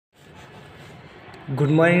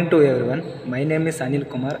Good morning to everyone. My name is Anil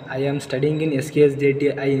Kumar. I am studying in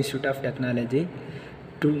SKSJTI Institute of Technology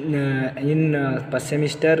in first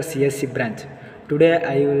semester CSE branch. Today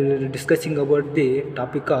I will discussing about the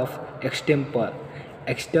topic of extempore.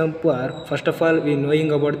 Extempore. First of all, we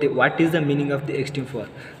knowing about the what is the meaning of the extempore.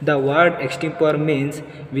 The word extempore means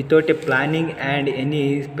without a planning and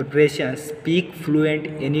any preparation, speak fluent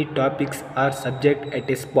any topics or subject at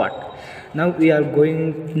a spot. Now we are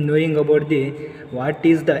going knowing about the what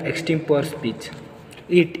is the extempore speech.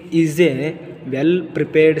 It is a well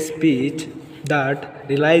prepared speech that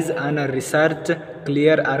relies on a research,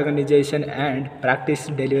 clear organization and practice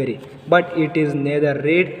delivery, but it is neither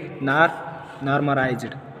read nor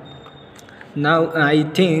normalized. Now I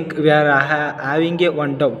think we are having a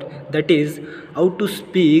one doubt, that is how to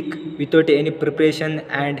speak without any preparation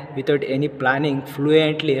and without any planning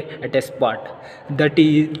fluently at a spot. That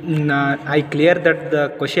is, I clear that the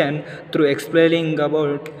question through explaining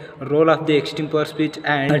about role of the extempore speech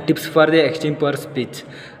and tips for the extempore speech.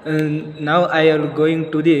 Now I am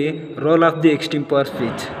going to the role of the extempore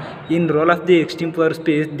speech. In role of the extempore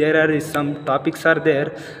speech, there are some topics are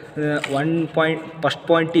there. First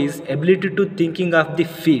point is ability to thinking of the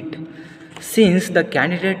feet. Since the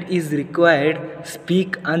candidate is required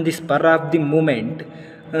speak on the spur of the moment,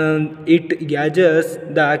 it gauges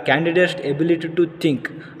the candidate's ability to think,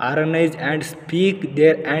 organize and speak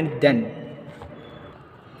there and then.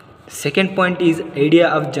 Second point is idea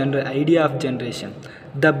of generation.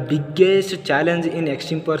 The biggest challenge in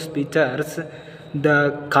extempore speeches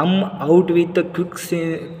the come out with a quick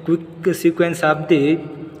sequence of the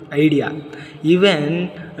idea. Even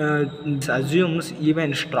assumes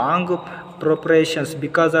even strong preparations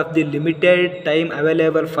because of the limited time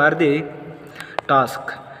available for the task.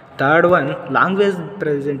 Third one, language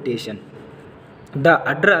presentation. The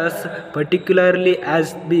address particularly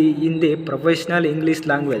as be in the professional English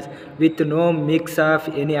language with no mix of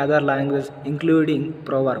any other language including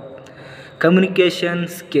proverb. Communication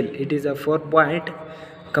skill, it is a 4 point.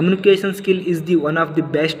 Communication skill is the one of the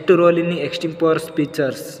best role in extempore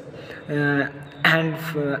speeches. And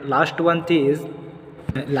last one is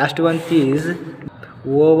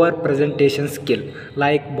over presentation skill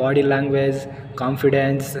like body language,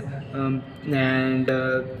 confidence, and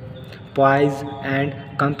poise and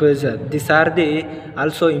composure. These are the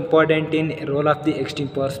also important in role of the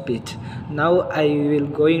extempore speech. Now I will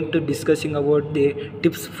going to discussing about the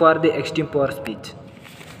tips for the extempore speech.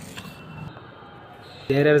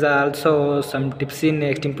 There is also some tips in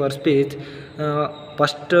extempore speech.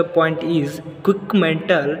 First point is quick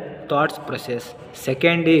mental thoughts process.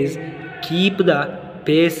 Second is keep the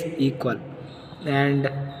pace equal. And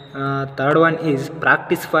third one is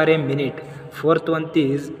practice for a minute. Fourth one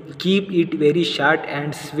is keep it very short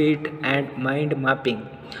and sweet and mind mapping.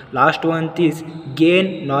 Last one is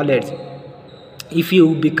gain knowledge. If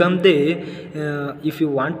you become the if you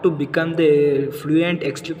want to become the fluent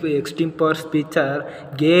extempore speaker,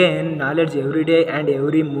 gain knowledge every day and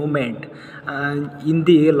every moment. In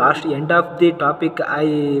the last end of the topic,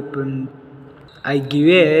 I give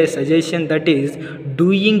a suggestion, that is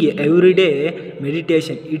doing everyday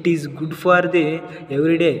meditation. It is good for the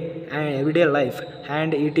everyday life,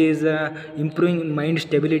 and it is improving mind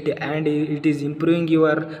stability, and it is improving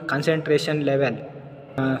your concentration level.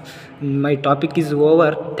 My topic is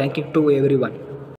over. Thank you to everyone.